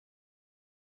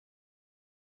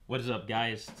What is up,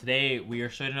 guys? Today we are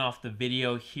starting off the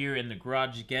video here in the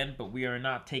garage again, but we are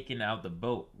not taking out the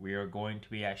boat. We are going to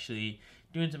be actually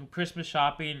doing some Christmas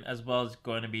shopping, as well as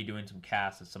going to be doing some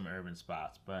casts at some urban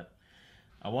spots. But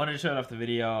I wanted to start off the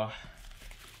video.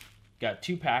 Got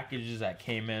two packages that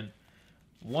came in.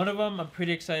 One of them I'm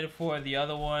pretty excited for. The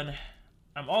other one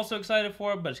I'm also excited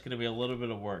for, but it's going to be a little bit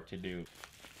of work to do.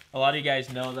 A lot of you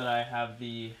guys know that I have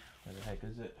the... where the heck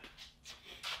is it?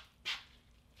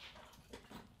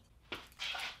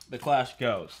 The Clash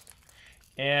Ghost.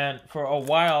 And for a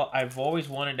while, I've always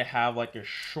wanted to have like a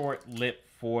short lip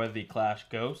for the Clash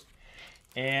Ghost.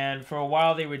 And for a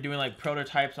while, they were doing like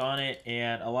prototypes on it,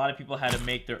 and a lot of people had to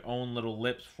make their own little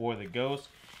lips for the Ghost.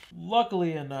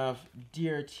 Luckily enough,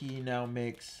 DRT now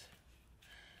makes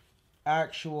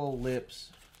actual lips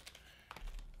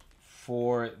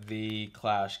for the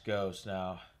Clash Ghost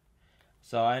now.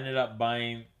 So I ended up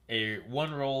buying a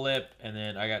one roll lip, and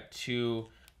then I got two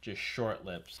just short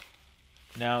lips.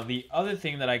 Now the other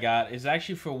thing that I got is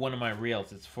actually for one of my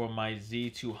reels. It's for my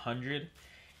Z200,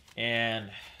 and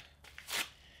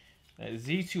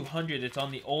Z200, it's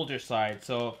on the older side,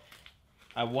 so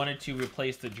I wanted to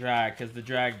replace the drag because the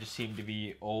drag just seemed to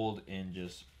be old and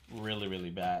just really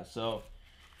bad. So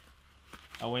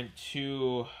I went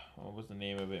to, what was the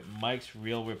name of it, Mike's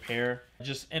Reel Repair. I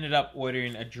just ended up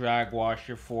ordering a drag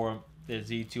washer for the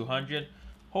Z200.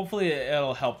 Hopefully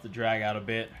it'll help the drag out a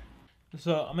bit.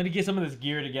 So I'm going to get some of this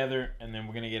gear together, and then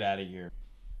we're going to get out of here.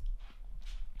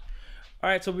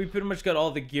 Alright, so we pretty much got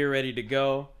all the gear ready to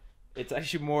go. It's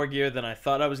actually more gear than I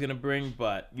thought I was going to bring,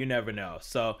 but you never know.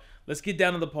 So let's get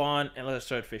down to the pond and let's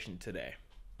start fishing today.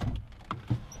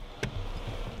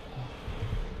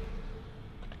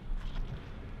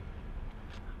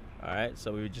 Alright,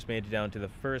 so we just made it down to the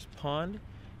first pond.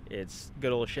 It's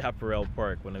good old Chaparral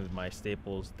Park, one of my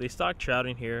staples. They stocked trout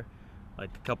in here like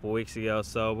a couple weeks ago,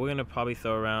 so we're gonna probably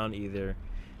throw around either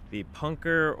the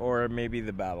punker or maybe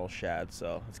the battle shad.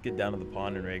 So let's get down to the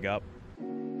pond and rig up.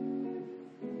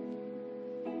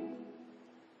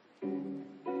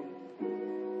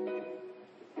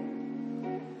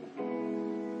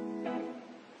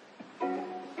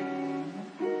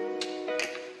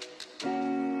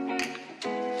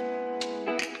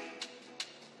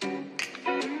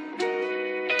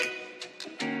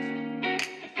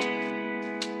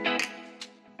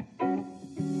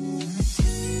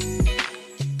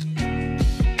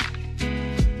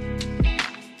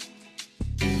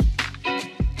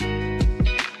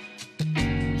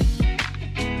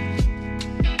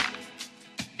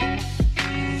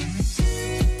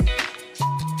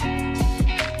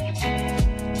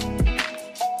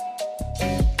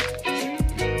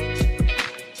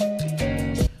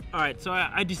 Alright, so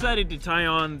I decided to tie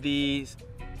on the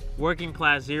working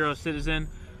class Zero Citizen.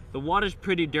 The water's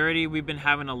pretty dirty. We've been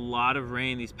having a lot of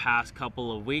rain these past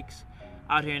couple of weeks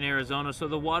out here in Arizona, so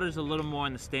the water's a little more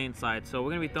on the stain side. So we're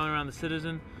going to be throwing around the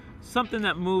Citizen, something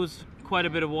that moves quite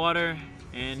a bit of water,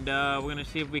 and we're going to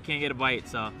see if we can't get a bite.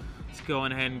 So let's go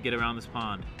on ahead and get around this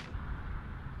pond.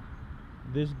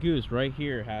 This Goose right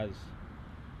here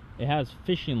has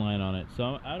fishing line on it,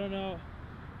 so I don't know.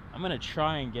 I'm going to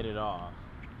try and get it off.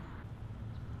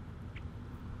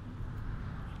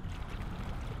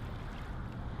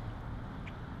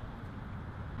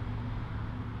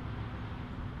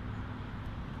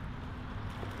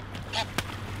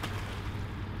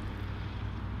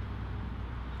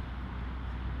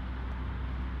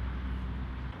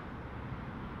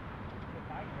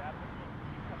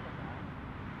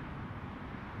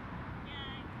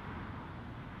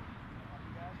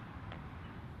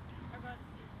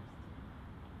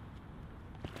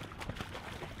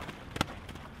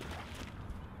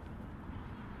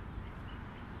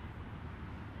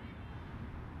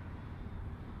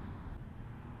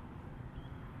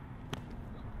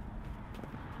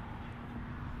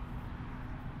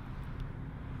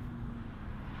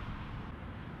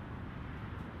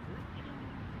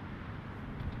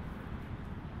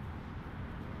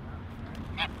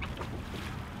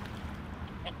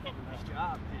 Nice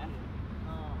job, man.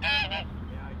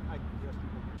 Yeah, I just...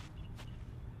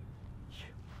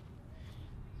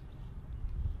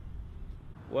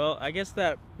 Well, I guess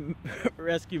that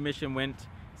rescue mission went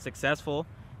successful.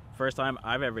 First time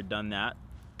I've ever done that.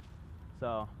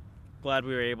 So glad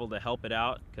we were able to help it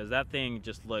out, because that thing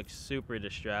just looked super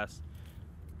distressed.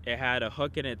 It had a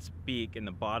hook in its beak in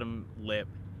the bottom lip,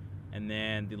 and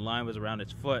then the line was around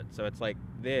its foot, so it's like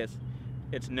this.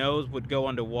 Its nose would go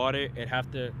underwater, it'd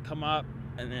have to come up,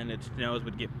 and then its nose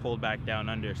would get pulled back down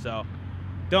under. So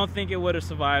don't think it would have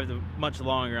survived much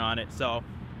longer on it. So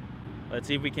let's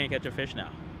see if we can't catch a fish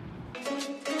now.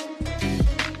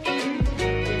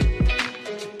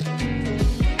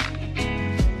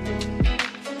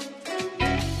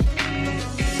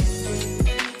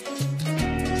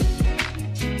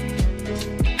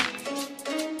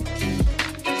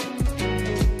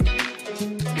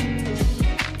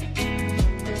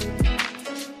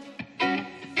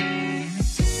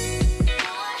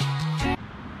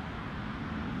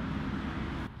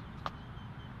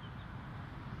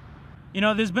 You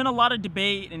know, there's been a lot of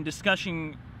debate and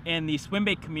discussion in the swim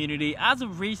bait community as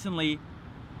of recently,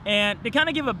 and to kind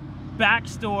of give a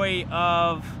backstory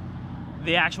of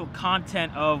the actual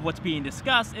content of what's being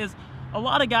discussed is a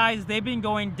lot of guys, they've been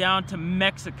going down to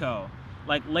Mexico,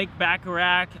 like Lake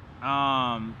Baccarat,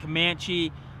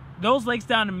 Comanche, those lakes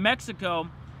down in Mexico,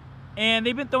 and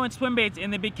they've been throwing swim baits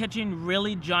and they've been catching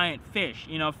really giant fish,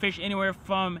 you know, fish anywhere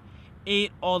from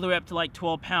 8 all the way up to like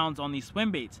 12 pounds on these swim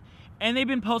baits. And they've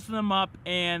been posting them up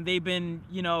and they've been,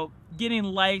 you know, getting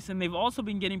likes, and they've also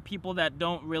been getting people that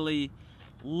don't really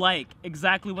like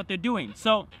exactly what they're doing.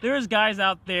 So there's guys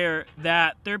out there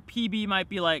that their PB might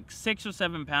be like 6 or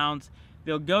 7 pounds.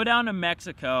 They'll go down to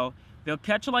Mexico, they'll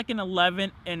catch like an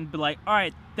 11 and be like, all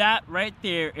right, that right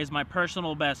there is my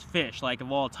personal best fish, like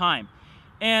of all time.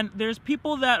 And there's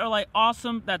people that are like,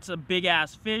 awesome, that's a big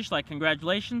ass fish, like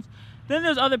congratulations. Then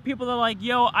there's other people that are like,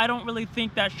 yo, I don't really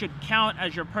think that should count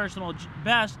as your personal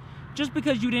best just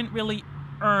because you didn't really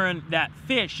earn that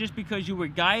fish, just because you were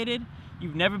guided,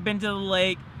 you've never been to the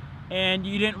lake, and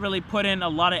you didn't really put in a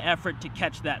lot of effort to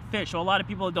catch that fish. So a lot of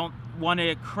people don't want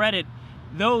to credit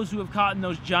those who have caught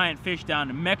those giant fish down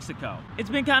in Mexico. It's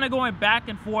been kind of going back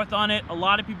and forth on it. A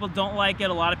lot of people don't like it.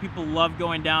 A lot of people love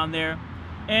going down there.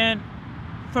 And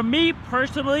for me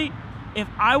personally, if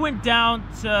I went down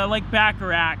to Lake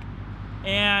Baccarat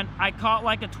and I caught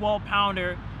like a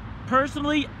 12-pounder,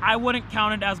 personally, I wouldn't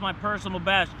count it as my personal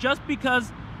best, just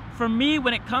because for me,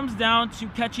 when it comes down to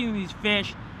catching these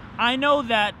fish, I know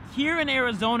that here in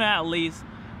Arizona at least,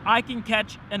 I can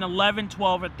catch an 11,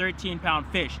 12, or 13-pound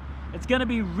fish. It's gonna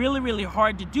be really, really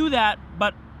hard to do that,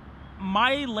 but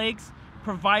my lakes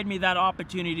provide me that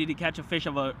opportunity to catch a fish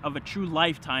of a true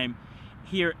lifetime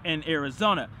here in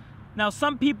Arizona. Now,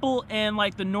 some people in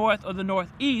like the north or the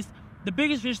northeast, the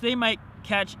biggest fish they might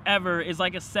catch ever is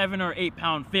like a 7 or 8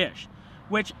 pound fish,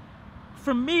 which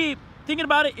for me, thinking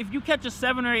about it, if you catch a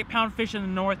 7 or 8 pound fish in the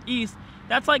northeast,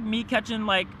 that's like me catching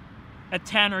like a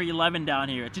 10 or 11 down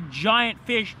here. It's a giant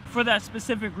fish for that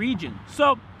specific region.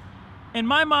 So in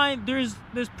my mind, there's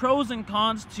pros and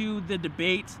cons to the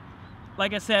debate.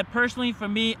 Like I said, personally for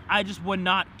me, I just would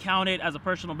not count it as a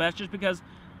personal best, just because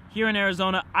here in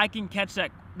Arizona, I can catch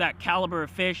that caliber of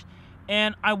fish,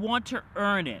 and I want to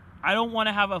earn it. I don't want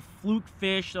to have a fluke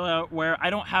fish where I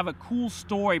don't have a cool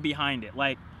story behind it.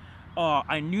 Like, oh,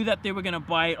 I knew that they were gonna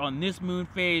bite on this moon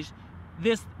phase.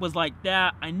 This was like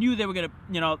that. I knew they were gonna,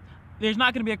 you know, there's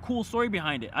not gonna be a cool story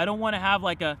behind it. I don't want to have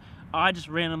like a, oh, I just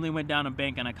randomly went down a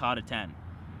bank and I caught a 10.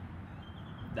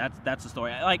 That's the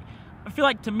story. Like, I feel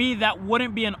like to me that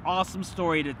wouldn't be an awesome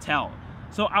story to tell.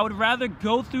 So I would rather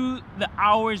go through the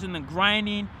hours and the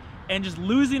grinding and just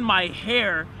losing my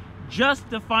hair just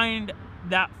to find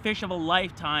that fish of a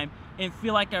lifetime and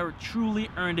feel like I truly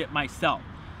earned it myself.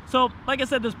 So like I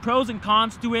said, there's pros and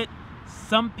cons to it.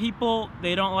 Some people,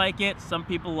 they don't like it. Some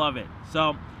people love it.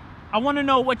 So I want to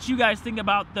know what you guys think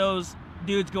about those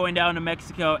dudes going down to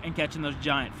Mexico and catching those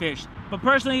giant fish. But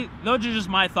personally, those are just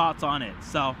my thoughts on it.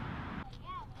 So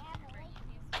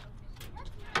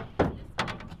all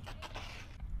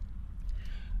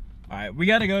right, we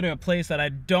got to go to a place that I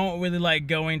don't really like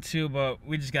going to, but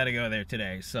we just got to go there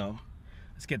today. So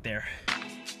let's get there.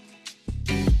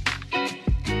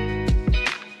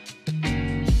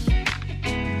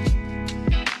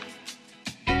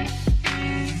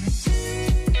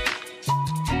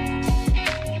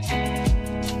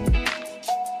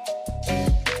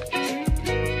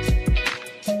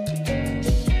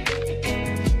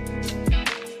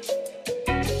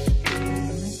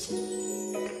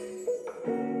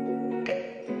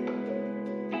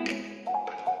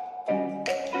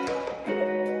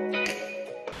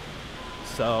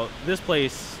 So this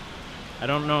place, I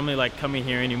don't normally like coming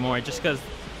here anymore just because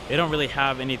they don't really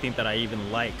have anything that I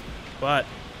even like. But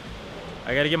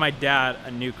I gotta get my dad a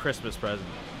new Christmas present,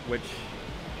 which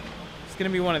is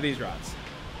gonna be one of these rods.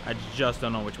 I just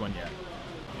don't know which one yet.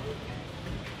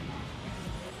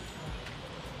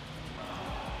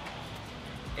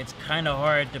 It's kind of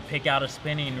hard to pick out a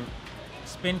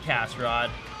spin cast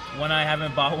rod when I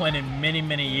haven't bought one in many,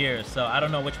 many years. So I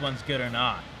don't know which one's good or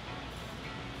not.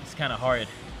 It's kind of hard.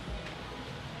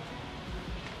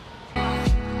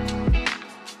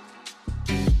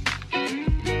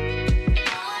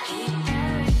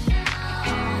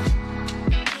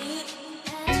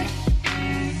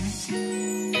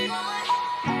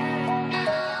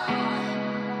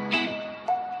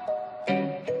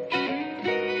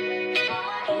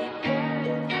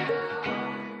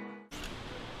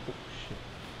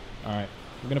 All right,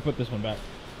 we're gonna put this one back.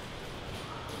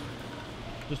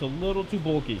 Just a little too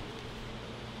bulky.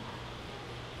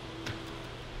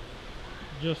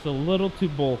 Just a little too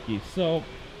bulky. So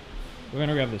We're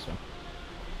gonna grab this one.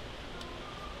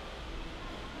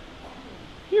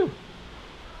 Phew.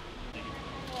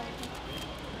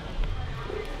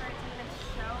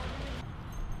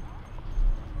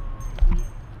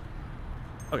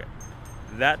 Okay,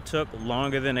 that took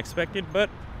longer than expected, but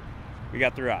we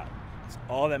got through it. It's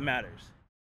all that matters.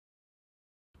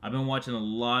 I've been watching a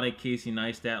lot of Casey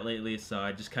Neistat lately, so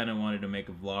I just kind of wanted to make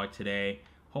a vlog today.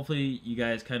 Hopefully you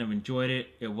guys kind of enjoyed it.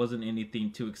 It wasn't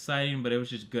anything too exciting, but it was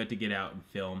just good to get out and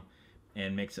film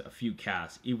and make a few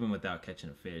casts, even without catching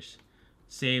a fish.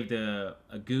 Saved a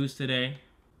goose today.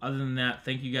 Other than that,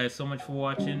 thank you guys so much for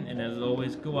watching, and as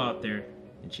always, go out there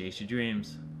and chase your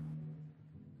dreams.